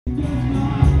Yeah,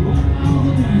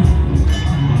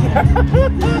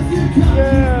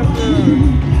 dude.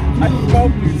 I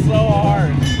smoked you so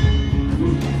hard.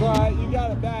 But you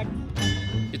got it back.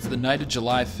 It's the night of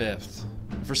July 5th.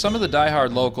 For some of the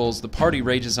diehard locals, the party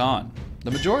rages on.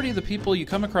 The majority of the people you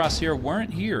come across here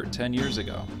weren't here 10 years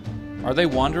ago. Are they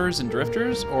wanderers and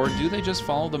drifters, or do they just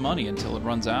follow the money until it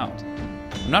runs out?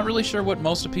 I'm not really sure what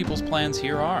most of people's plans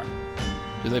here are.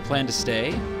 Do they plan to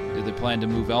stay? Do they plan to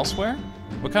move elsewhere?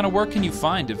 What kind of work can you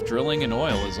find if drilling and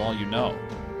oil is all you know?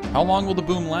 How long will the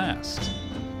boom last?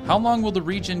 How long will the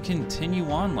region continue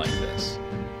on like this?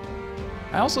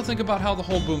 I also think about how the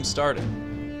whole boom started.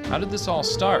 How did this all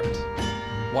start?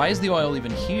 Why is the oil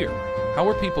even here? How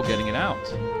are people getting it out?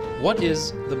 What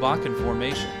is the Bakken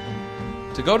Formation?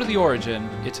 To go to the origin,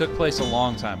 it took place a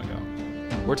long time ago.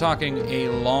 We're talking a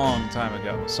long time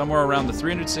ago, somewhere around the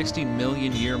 360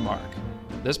 million year mark.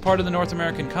 This part of the North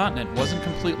American continent wasn't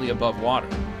completely above water.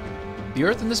 The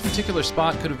Earth in this particular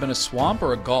spot could have been a swamp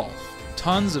or a gulf.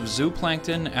 Tons of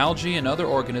zooplankton, algae, and other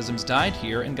organisms died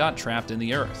here and got trapped in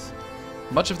the Earth.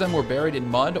 Much of them were buried in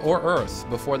mud or earth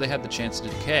before they had the chance to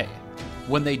decay.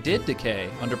 When they did decay,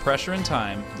 under pressure and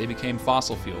time, they became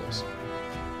fossil fuels.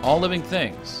 All living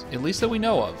things, at least that we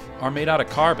know of, are made out of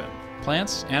carbon.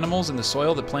 Plants, animals, and the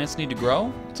soil that plants need to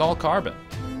grow, it's all carbon.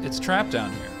 It's trapped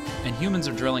down here, and humans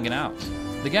are drilling it out.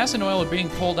 The gas and oil are being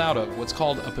pulled out of what's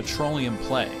called a petroleum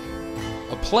play.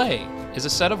 A play is a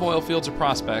set of oil fields or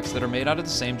prospects that are made out of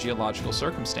the same geological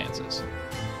circumstances.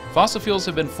 Fossil fuels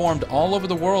have been formed all over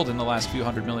the world in the last few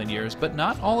 100 million years, but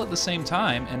not all at the same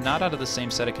time and not out of the same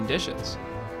set of conditions.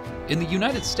 In the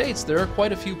United States, there are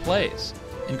quite a few plays,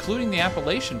 including the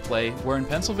Appalachian Play, where in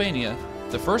Pennsylvania,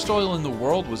 the first oil in the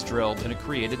world was drilled and it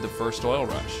created the first oil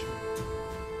rush.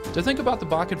 To think about the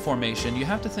Bakken Formation, you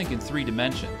have to think in 3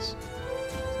 dimensions.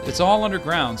 It's all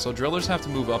underground, so drillers have to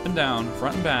move up and down,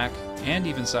 front and back, and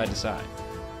even side to side.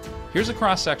 Here's a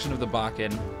cross-section of the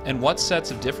Bakken and what sets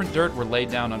of different dirt were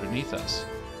laid down underneath us.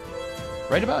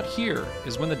 Right about here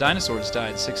is when the dinosaurs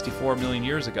died 64 million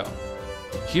years ago.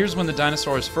 Here's when the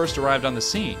dinosaurs first arrived on the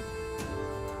scene.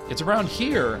 It's around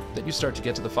here that you start to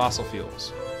get to the fossil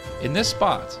fuels. In this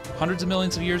spot, hundreds of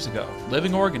millions of years ago,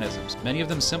 living organisms, many of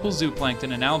them simple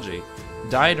zooplankton and algae,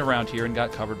 died around here and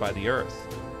got covered by the Earth.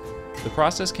 The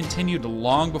process continued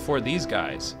long before these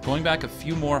guys, going back a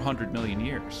few more 100 million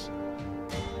years.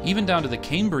 Even down to the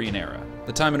Cambrian era,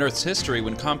 the time in Earth's history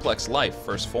when complex life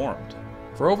first formed.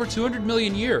 For over 200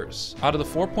 million years, out of the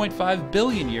 4.5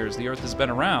 billion years the Earth has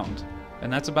been around,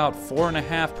 and that's about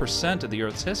 4.5% of the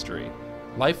Earth's history,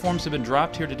 life forms have been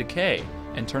dropped here to decay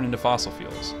and turn into fossil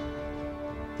fuels.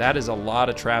 That is a lot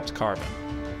of trapped carbon.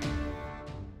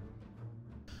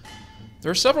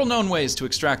 There are several known ways to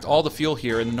extract all the fuel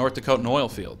here in the North Dakotan oil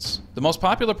fields. The most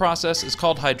popular process is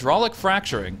called hydraulic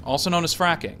fracturing, also known as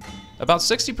fracking. About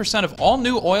 60% of all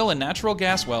new oil and natural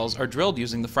gas wells are drilled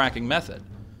using the fracking method.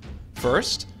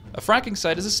 First, a fracking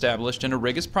site is established and a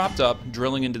rig is propped up,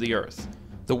 drilling into the earth.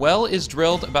 The well is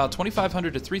drilled about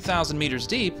 2,500 to 3,000 meters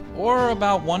deep, or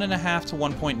about 1.5 to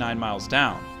 1.9 miles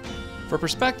down. For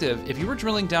perspective, if you were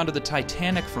drilling down to the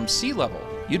Titanic from sea level,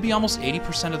 you'd be almost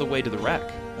 80% of the way to the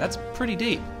wreck. That's pretty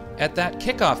deep. At that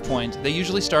kickoff point, they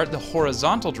usually start the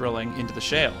horizontal drilling into the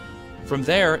shale. From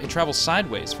there, it travels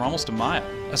sideways for almost a mile.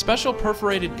 A special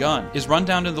perforated gun is run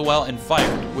down into the well and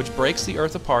fired, which breaks the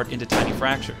earth apart into tiny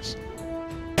fractures.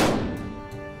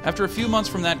 After a few months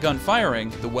from that gun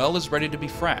firing, the well is ready to be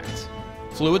fracked.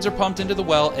 Fluids are pumped into the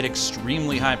well at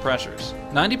extremely high pressures.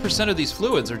 90% of these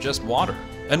fluids are just water.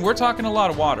 And we're talking a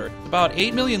lot of water. About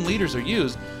 8 million liters are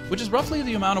used, which is roughly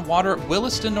the amount of water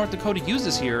Williston, North Dakota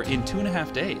uses here in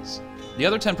 2.5 days. The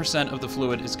other 10% of the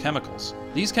fluid is chemicals.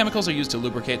 These chemicals are used to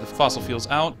lubricate the fossil fuels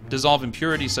out, dissolve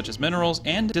impurities such as minerals,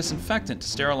 and disinfectant to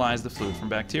sterilize the fluid from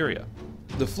bacteria.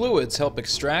 The fluids help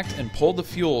extract and pull the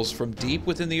fuels from deep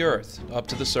within the earth up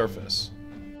to the surface.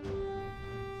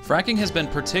 Fracking has been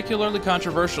particularly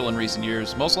controversial in recent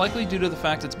years, most likely due to the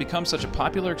fact it's become such a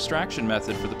popular extraction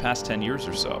method for the past 10 years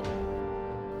or so.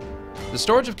 The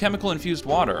storage of chemical-infused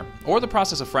water, or the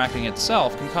process of fracking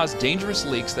itself, can cause dangerous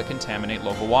leaks that contaminate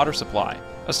local water supply.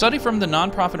 A study from the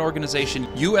nonprofit organization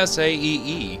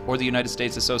USAEE, or the United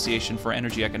States Association for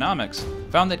Energy Economics,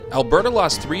 found that Alberta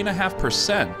lost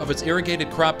 3.5% of its irrigated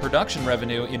crop production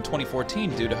revenue in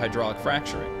 2014 due to hydraulic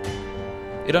fracturing.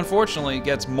 It unfortunately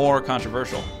gets more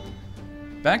controversial.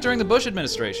 Back during the Bush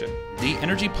administration, the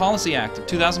Energy Policy Act of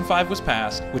 2005 was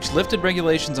passed, which lifted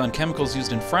regulations on chemicals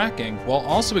used in fracking while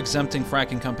also exempting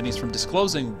fracking companies from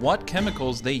disclosing what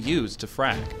chemicals they use to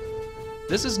frack.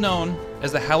 This is known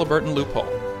as the Halliburton loophole.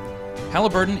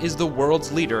 Halliburton is the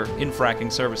world's leader in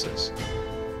fracking services.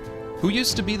 Who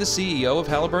used to be the CEO of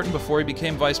Halliburton before he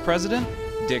became vice president?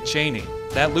 Dick Cheney.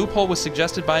 That loophole was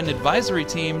suggested by an advisory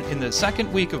team in the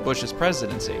second week of Bush's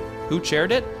presidency. Who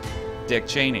chaired it? Dick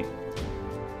Cheney.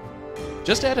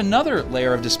 Just to add another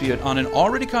layer of dispute on an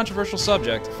already controversial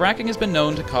subject, fracking has been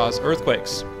known to cause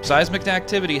earthquakes. Seismic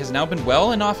activity has now been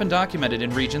well and often documented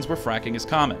in regions where fracking is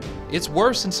common. It's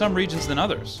worse in some regions than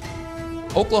others.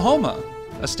 Oklahoma,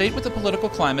 a state with a political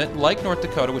climate like North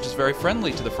Dakota, which is very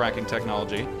friendly to the fracking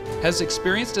technology, has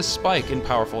experienced a spike in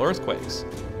powerful earthquakes.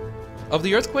 Of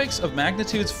the earthquakes of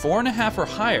magnitudes 4.5 or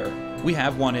higher, we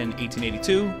have one in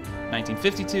 1882,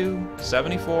 1952,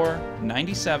 74,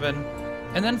 97,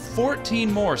 and then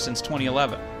 14 more since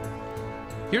 2011.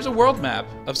 Here's a world map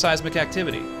of seismic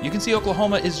activity. You can see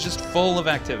Oklahoma is just full of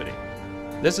activity.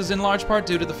 This is in large part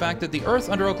due to the fact that the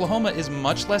earth under Oklahoma is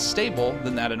much less stable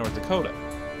than that in North Dakota.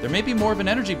 There may be more of an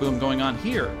energy boom going on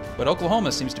here, but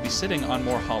Oklahoma seems to be sitting on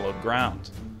more hollowed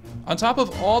ground. On top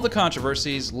of all the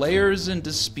controversies, layers, and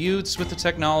disputes with the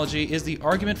technology is the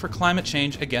argument for climate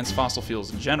change against fossil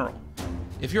fuels in general.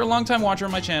 If you're a longtime watcher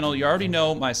on my channel, you already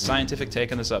know my scientific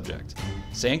take on the subject.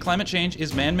 Saying climate change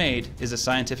is man-made is a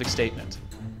scientific statement.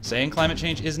 Saying climate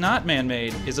change is not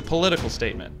man-made is a political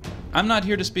statement. I'm not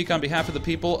here to speak on behalf of the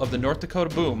people of the North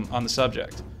Dakota boom on the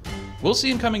subject. We'll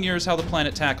see in coming years how the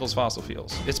planet tackles fossil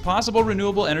fuels. It's possible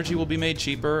renewable energy will be made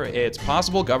cheaper. It's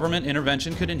possible government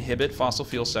intervention could inhibit fossil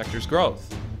fuel sector's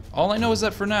growth. All I know is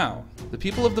that for now, the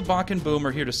people of the Bakken boom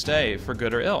are here to stay, for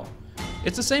good or ill.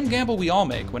 It's the same gamble we all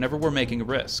make whenever we're making a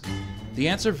risk. The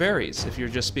answer varies if you're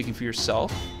just speaking for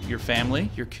yourself, your family,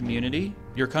 your community,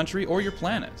 your country, or your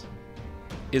planet.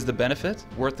 Is the benefit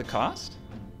worth the cost?